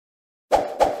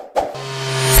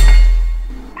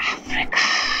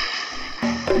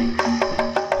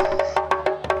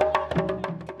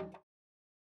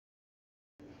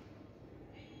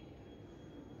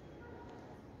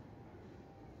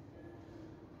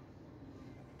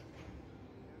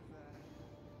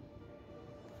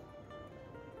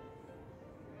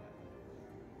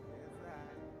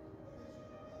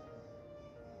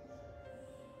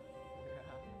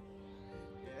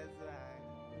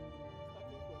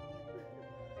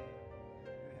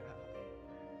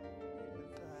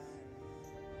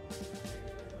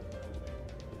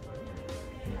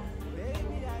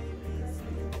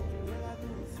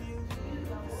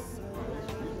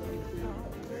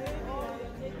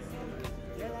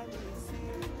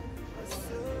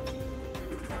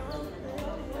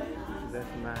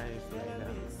That's nice right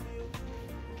now.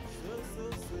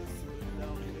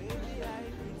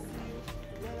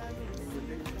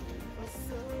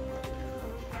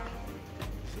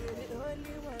 You're the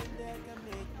only one that can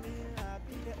make me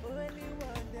happy, the only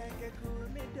one that can cool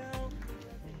me down.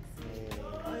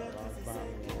 All your kisses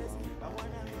and kisses, I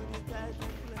wanna hold you tight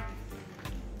and close.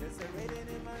 There's a rhythm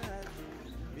in my heart,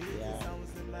 music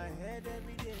sounds in my head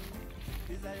every day.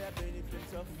 Desire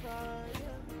benefits of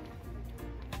fire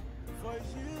for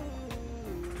you,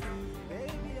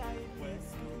 baby. I miss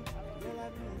you, girl. I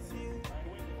miss you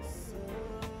so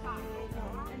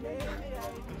long, baby. I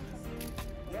miss you,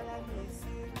 girl. I miss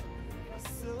you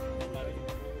so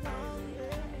long,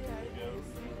 baby. I miss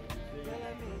you, girl.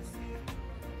 I miss you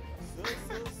so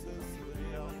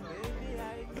long, baby.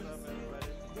 I miss you,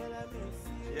 girl. I miss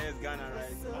you. Yeah, it's Ghana,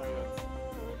 right? So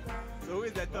who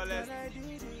is the tallest?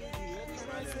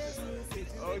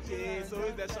 Okay, so who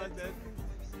is the shortest?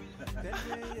 Then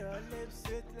when your lips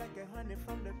sweet like a honey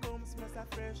from the comb, smells of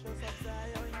fresh rose of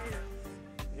Zion hills.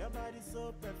 Your body's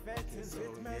so perfect, Okay, so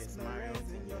sweet yes, Marriott.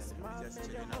 mesmerizing. Your smile Just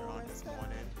made your chilling around this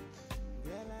morning.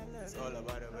 Girl, I love It's all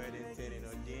about the wedding thing, you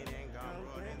know, Dean and Gham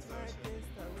rolling social.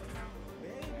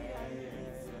 baby, I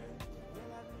miss you.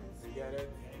 You get it?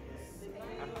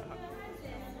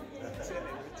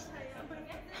 Chilling.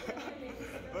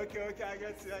 Okay, I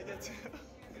get you.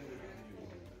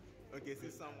 Okay, see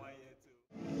someone here too.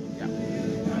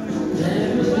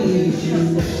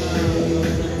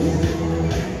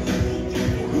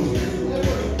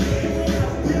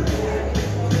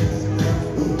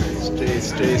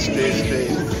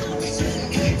 Straight.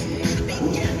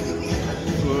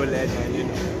 Full legend, you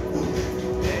know.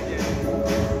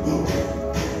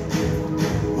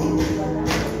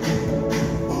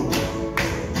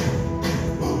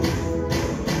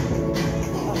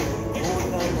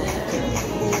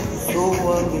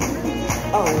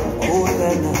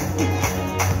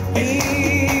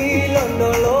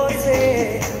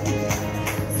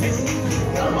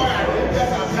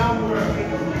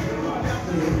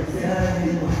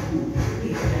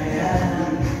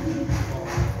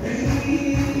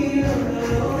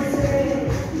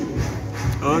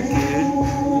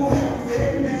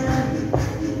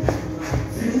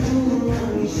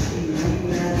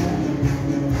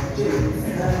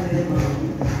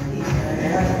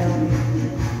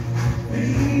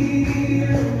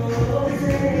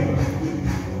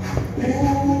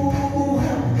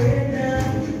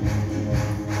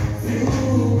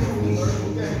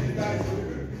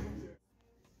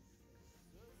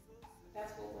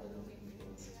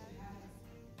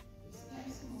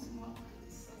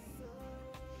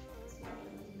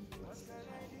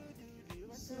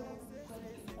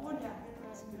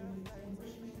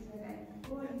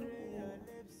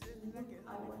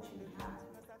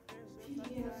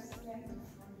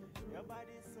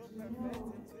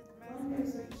 When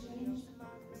there's a change,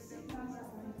 the signals are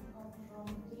going to come from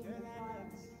different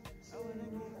parts, so we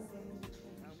know that there is a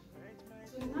change.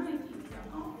 Tonight, if you're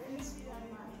not fixed on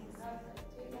my desire,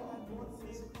 take on what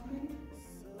is coming,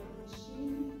 the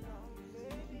machine,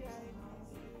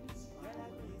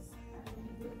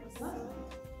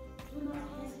 do not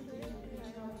hesitate to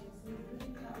reach out to the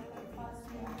critical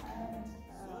pastor and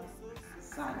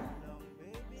son,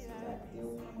 so that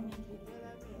they'll communicate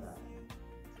together.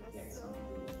 Get some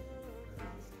good.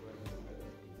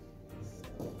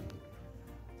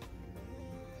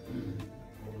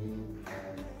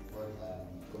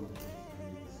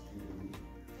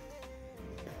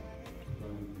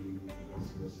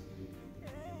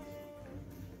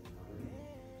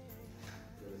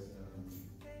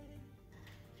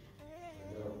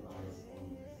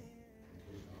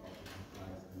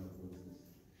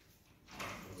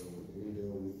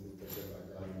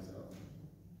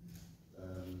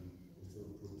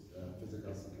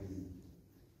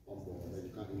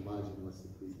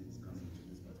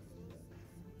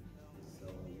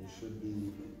 Should be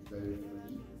very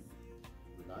free,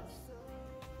 relaxed,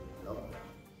 with love,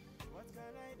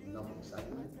 enough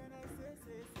excitement,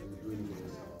 and doing it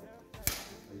yourself.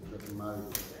 Are you getting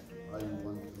married? How you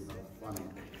want to have fun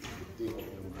the day of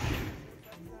your marriage?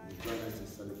 You join us to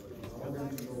celebrate. I want them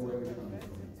to know where we come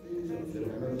from. They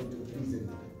were not to please them.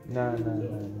 No,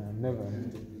 never.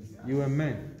 You a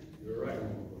man. You're right.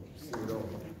 See it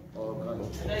all kinds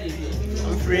of.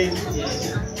 I'm free.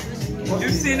 You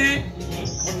seen it?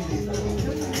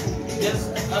 Yes,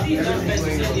 I've done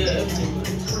better.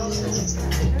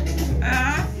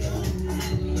 Yeah.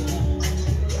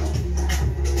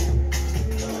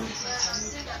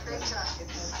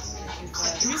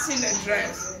 in a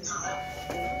dress.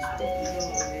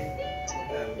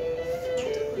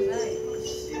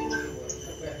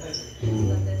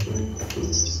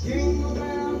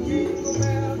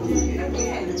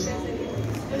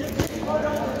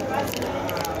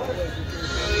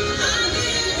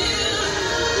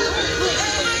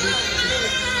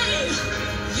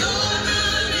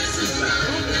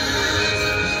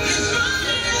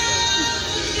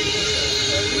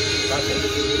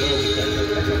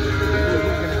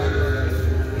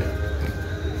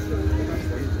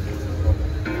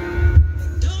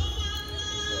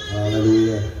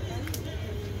 Hallelujah.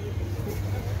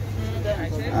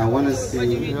 I want to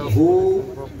see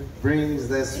who brings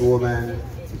this woman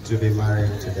to be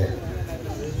married today.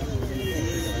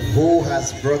 Who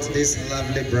has brought this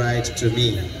lovely bride to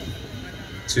me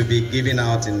to be given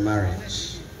out in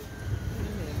marriage?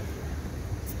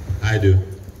 I do.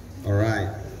 All right.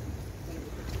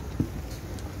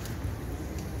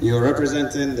 You're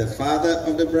representing the father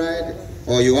of the bride,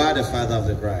 or you are the father of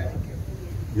the bride?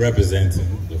 Representing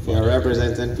the father. You're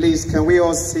representing. Please, can we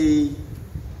all see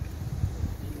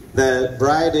the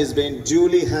bride is being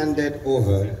duly handed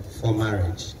over for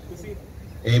marriage?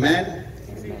 Amen?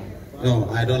 No,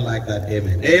 I don't like that.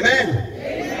 Amen. Amen.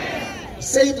 Amen.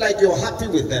 Say it like you're happy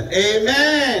with them.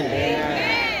 Amen.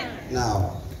 Amen.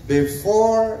 Now,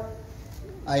 before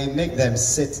I make them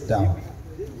sit down,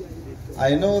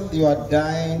 I know you are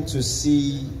dying to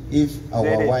see if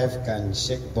our wife can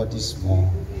shake body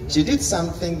small. She did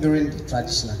something during the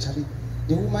traditional. Actually,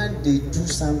 the woman did do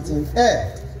something.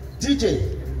 Hey,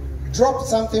 DJ, drop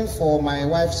something for my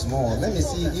wife small. Let me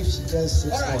see if she just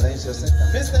shakes small. Then she'll sit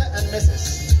down. Mr. and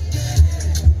Mrs.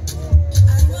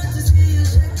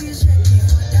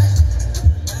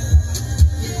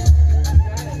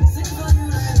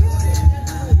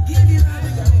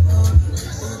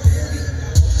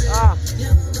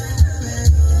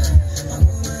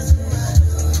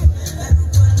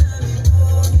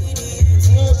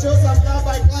 Show some love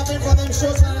by clapping for them.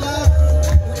 Show some love.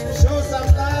 Show some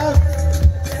love.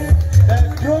 The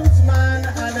groomsman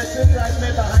and the two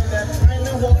bridesmaids behind them.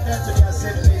 Kindly walk them to their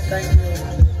seat, please. Thank you.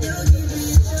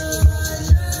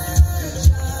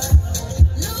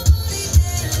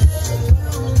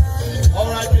 All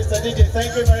right, Mr. DJ.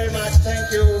 Thank you very much.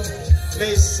 Thank you.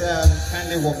 Please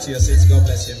kindly walk to your seats. God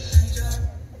bless you.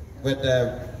 With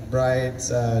the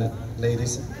brides,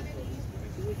 ladies.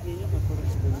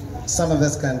 Some of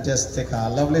us can just take our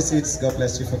lovely seats. God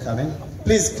bless you for coming.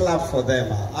 Please clap for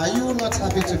them. Are you not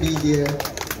happy to be here?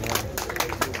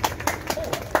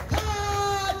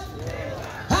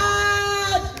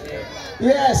 Hard!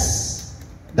 Yes,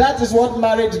 that is what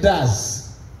marriage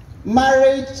does.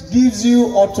 Marriage gives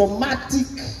you automatic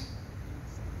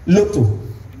lotto.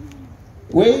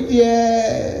 Wait,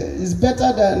 yeah, is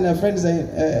better than a friend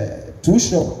saying 2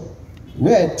 sure.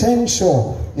 We're 10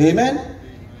 sure. Amen.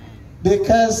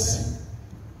 Because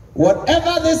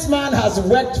whatever this man has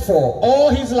worked for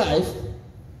all his life,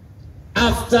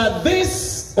 after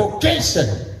this occasion,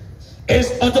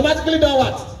 is automatically done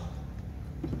what?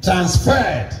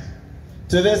 Transferred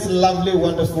to this lovely,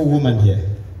 wonderful woman here.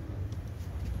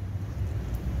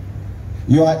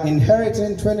 You are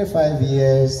inheriting 25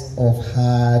 years of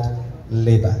hard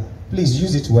labor. Please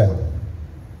use it well.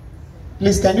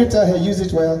 Please, can you tell her, use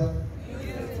it well? Use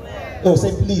it well. Oh,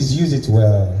 say, please use it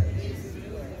well.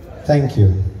 Thank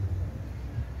you.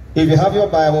 If you have your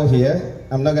Bible here,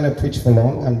 I'm not going to preach for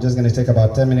long. I'm just going to take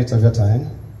about 10 minutes of your time.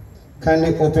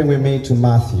 Kindly open with me to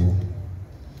Matthew.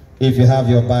 If you have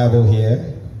your Bible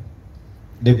here,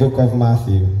 the book of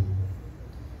Matthew.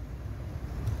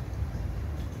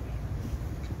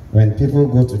 When people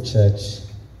go to church,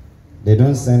 they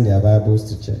don't send their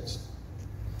Bibles to church.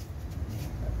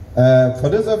 For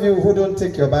those of you who don't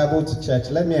take your Bible to church,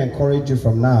 let me encourage you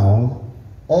from now.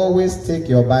 Always take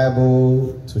your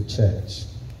Bible to church.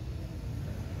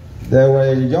 There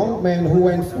were young men who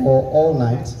went for all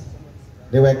night.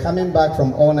 They were coming back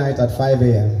from all night at 5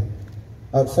 a.m.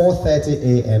 At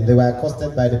 4:30 a.m. they were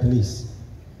accosted by the police.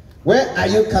 Where are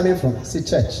you coming from? I said,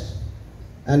 church.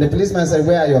 And the policeman said,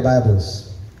 where are your Bibles?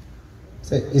 I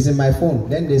said, it's in my phone.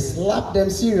 Then they slapped them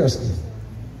seriously.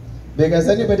 Because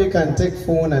anybody can take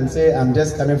phone and say, I'm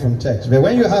just coming from church. But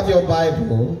when you have your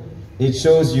Bible, it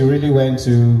shows you really went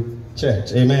to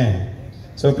church. Amen.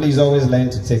 So please always learn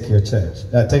to take your church.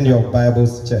 Attend your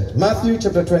Bibles to church. Matthew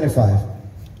chapter 25.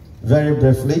 Very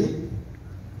briefly.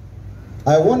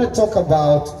 I want to talk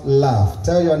about love.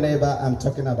 Tell your neighbor, I'm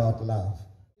talking about love.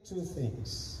 2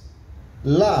 things.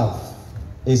 Love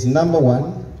is number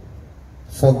 1.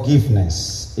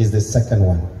 Forgiveness is the second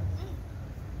one.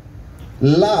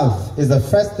 Love is the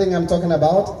first thing I'm talking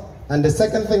about. And the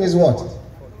second thing is what?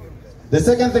 The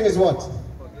second thing is what?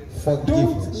 Forgiveness.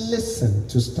 Don't listen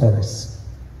to stories.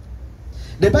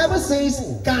 The Bible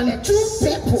says, can two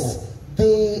people,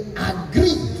 they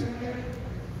agree?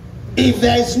 If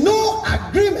there is no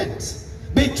agreement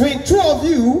between two of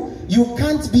you, you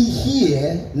can't be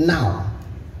here now.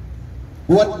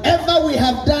 Whatever we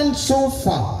have done so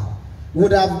far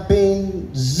would have been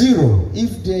zero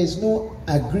if there is no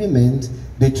agreement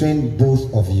between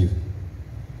both of you.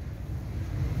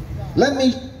 Let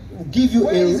me give you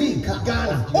a recap.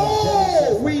 Ghana.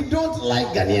 Oh, we don't like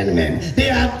Ghanaian men. They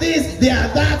are this, they are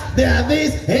that, they are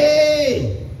this.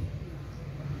 Hey!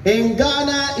 In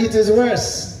Ghana, it is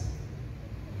worse.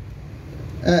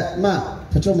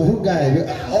 Patrol, who guy?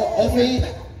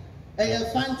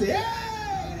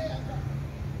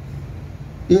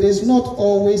 It is not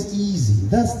always easy.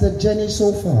 That's the journey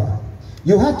so far.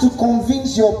 You had to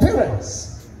convince your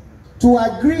parents to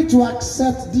agree to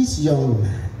accept this young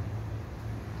man.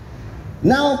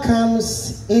 Now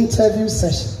comes interview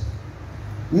session.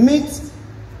 Meet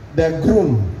the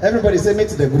groom. Everybody say meet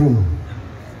the groom.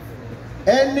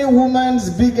 Any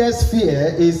woman's biggest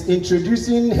fear is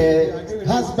introducing her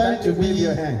husband to be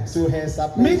to her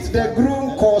support. Meet the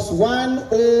groom course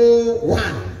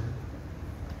 101.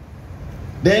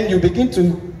 Then you begin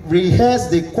to rehearse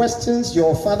the questions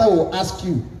your father will ask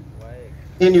you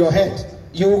in your head.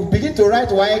 You begin to write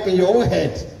WAEC in your own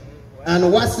head and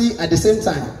WASI at the same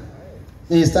time.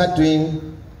 Then you start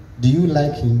doing, do you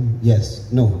like him?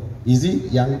 Yes. No. Is he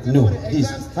young? No. Is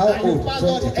how old?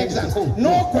 20, exams.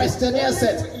 No questionnaire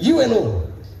set. You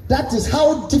alone. That is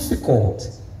how difficult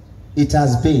it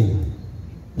has been.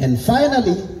 And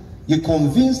finally, you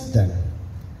convinced them.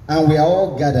 And we are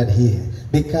all gathered here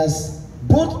because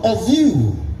both of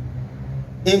you,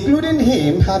 including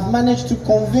him, have managed to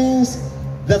convince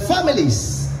the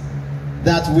families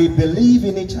that we believe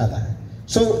in each other.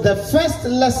 So the first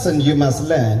lesson you must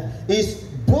learn is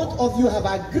both of you have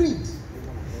agreed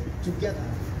together.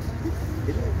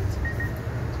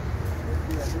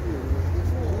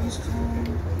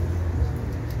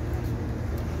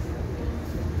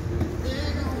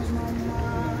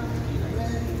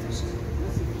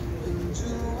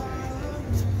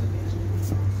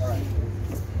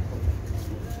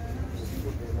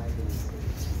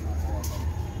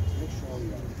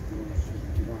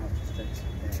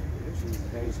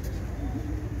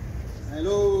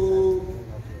 Hello.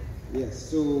 Yes,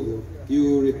 so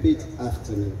you repeat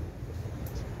after me.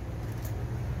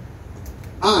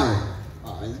 I,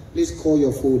 please call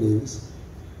your full names.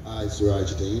 I,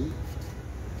 Suraj Dane.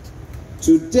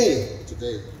 Today,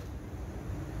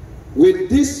 with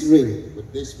this ring,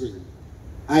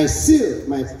 I seal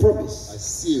my promise.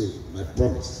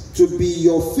 To be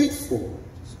your faithful.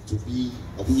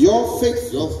 Your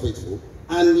faithful.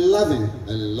 And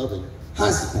loving.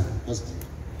 Husband.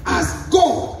 As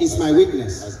God is my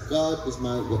witness.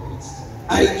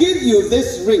 I give you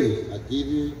this ring.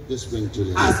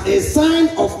 Julian. As a sign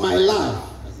of my love.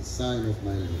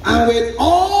 And with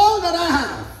all that I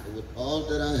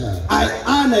have. I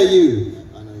honor you.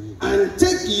 And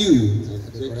take you.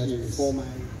 For my.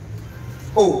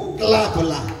 Oh, clap.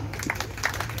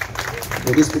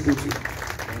 For these people too.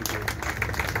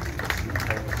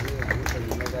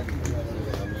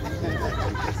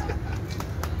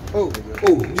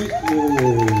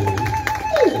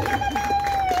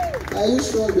 Are you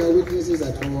sure you are witnesses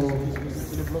at home?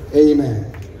 Amen.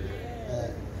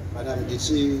 Madam, did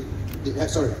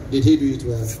he do it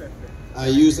well? Are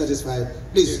you satisfied?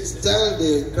 Please tell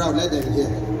the crowd, let them hear.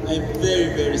 I'm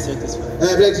very, very satisfied.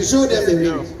 Show them the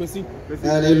ring.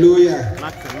 Hallelujah.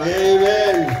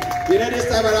 Amen. You know this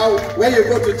time around, when you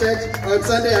go to church on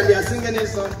Sunday and they are singing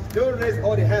this song, don't raise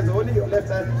all the hands, only your left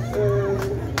hand.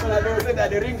 And I don't say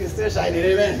that the ring is still shining.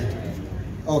 Amen.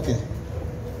 Okay.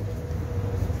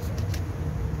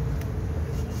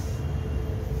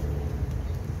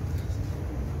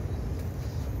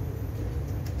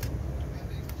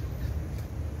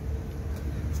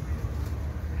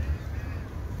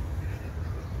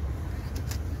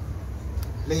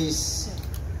 Please,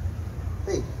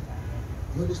 hey,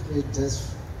 Holy Spirit,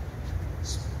 just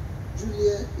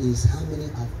Julia is how many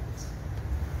adults?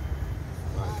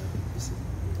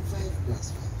 5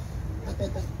 plus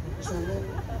 5. So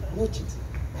no cheating.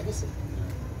 I guess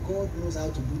God knows how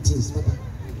to do things, Papa.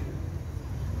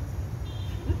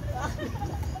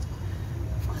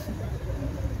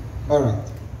 All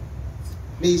right.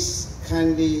 Please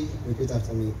kindly repeat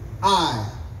after me.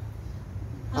 I.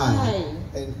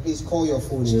 And please call your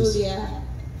full names. Julia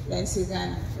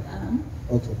Lensigan.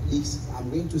 Okay, please. I'm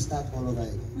going to start all over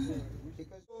again.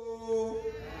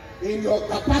 in your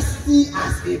capacity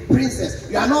as a princess.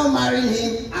 You are not marrying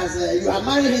him as you are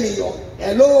marrying him in your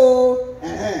hello.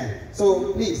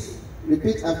 So please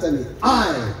repeat after me.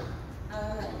 I.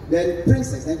 Then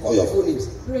princess. Then call your full names.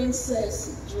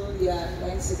 Princess Julia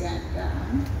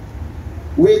Gham.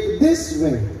 With this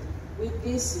ring. With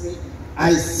this ring.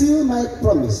 I seal my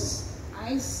promise.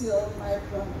 I seal my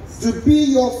promise. To be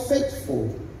your faithful.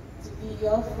 To be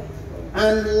your faithful.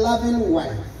 And loving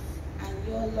wife.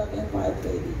 Your loving wife,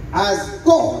 baby. As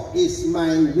God is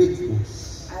my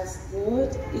witness. As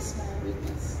God is my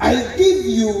witness. I give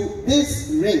you this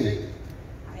ring.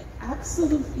 I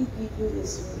absolutely give you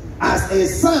this ring. As a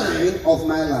sign of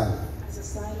my love. As a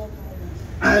sign of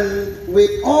my love. And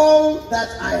with all that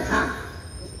I have.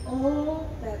 With all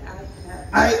that I have.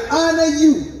 I honor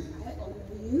you. I honor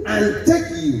you. And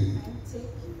take you. And take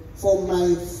you. For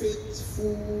my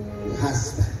faithful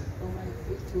husband. For my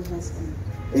faithful husband.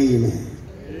 Amen.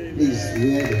 Please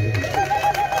wear the ring.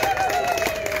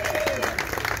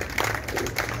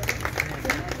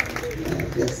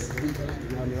 Yes.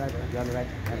 You're on the right. You're on the right.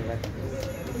 You're on the right.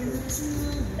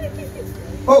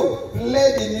 Oh, play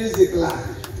the music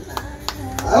loud.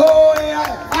 Oh,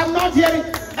 yeah. I'm not hearing.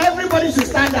 Everybody should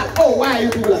stand up. Oh, why are you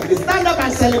doing like this? Stand up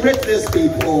and celebrate these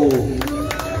people.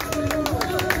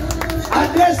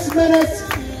 At this minute,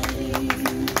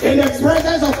 in the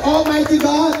presence of Almighty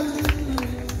God,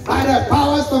 by the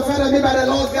powers conferred on me by the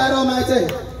Lord God Almighty,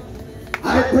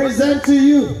 I present to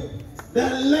you the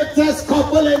latest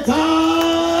couple in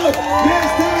town,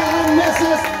 Mr. and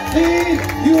Mrs. Lee.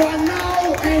 You are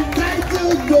now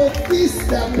entitled to kiss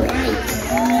the bride.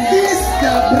 Kiss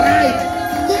the bride.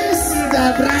 Kiss the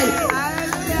bride.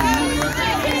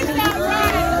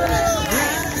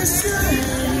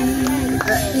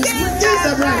 Kiss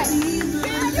the bride.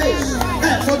 Hey,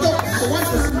 photo.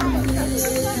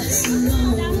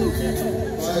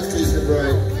 Kiss the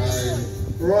bride.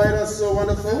 Bride, that's so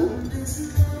wonderful.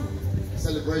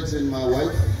 Celebrating my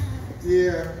wife.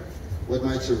 Yeah. With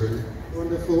my children.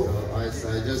 Wonderful. So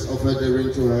I just offered the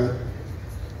ring to her.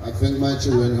 I think my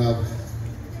children have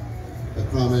a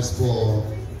promise for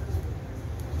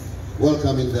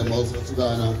welcoming them also to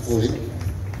Ghana fully.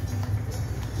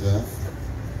 Yeah.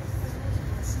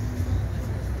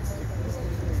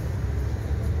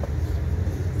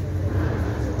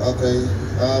 Okay.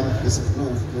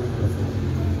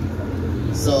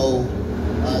 So,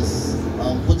 as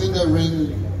I'm putting the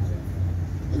ring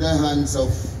in the hands of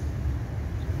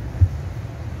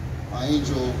my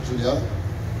angel Julia,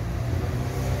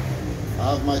 I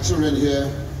have my children here.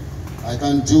 I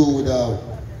can't do without.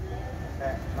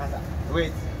 Master,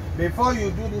 wait. Before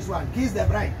you do this one, kiss the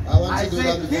bride. I want to do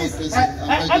that before kiss.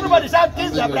 everybody shout,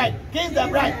 kiss the bride. Kiss the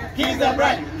bride. Kiss the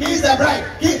bride. Kiss the bride.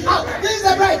 Kiss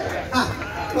the bride. Ah,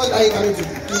 what are you going to do?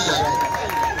 Kiss the bride.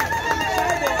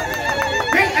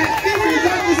 If you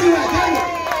don't kiss it,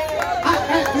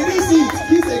 we didn't see it.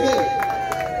 Kiss again.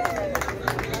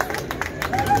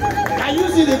 Can you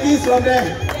see the kiss from there?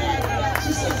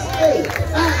 She says, hey.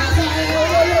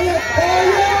 Oh,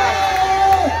 yeah.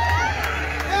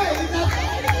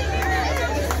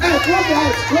 Close the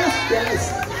eyes, close the eyes.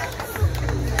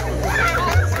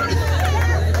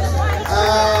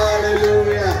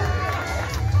 Hallelujah.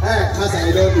 Hey, Master, I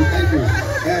love you. Thank you.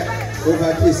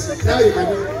 Over kiss. Now you can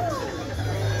do it.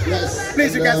 Yes.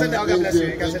 Please, you can sit down. God bless you. You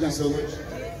can Thank sit you down. so much.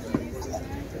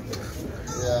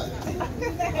 Yeah.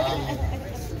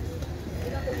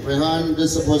 Rehan, this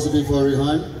is supposed to be for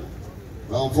Rehan.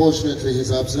 Unfortunately,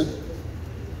 he's absent.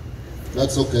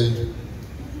 That's okay.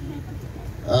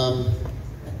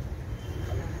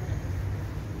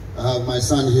 I have my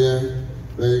son here,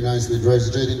 very nicely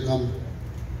dressed. Jaden, come.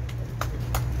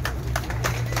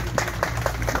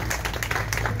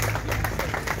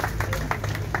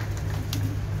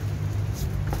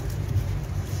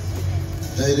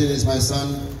 Jaden is my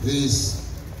son. He's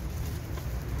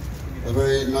a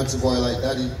very naughty boy like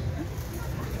daddy.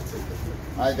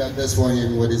 I got this for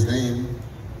him with his name.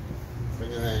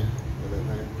 Bring your hand.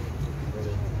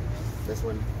 This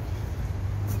one.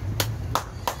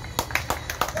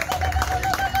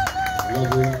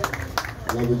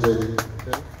 Love you, Jaden.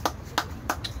 Okay.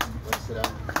 Sit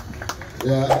down.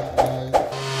 Yeah.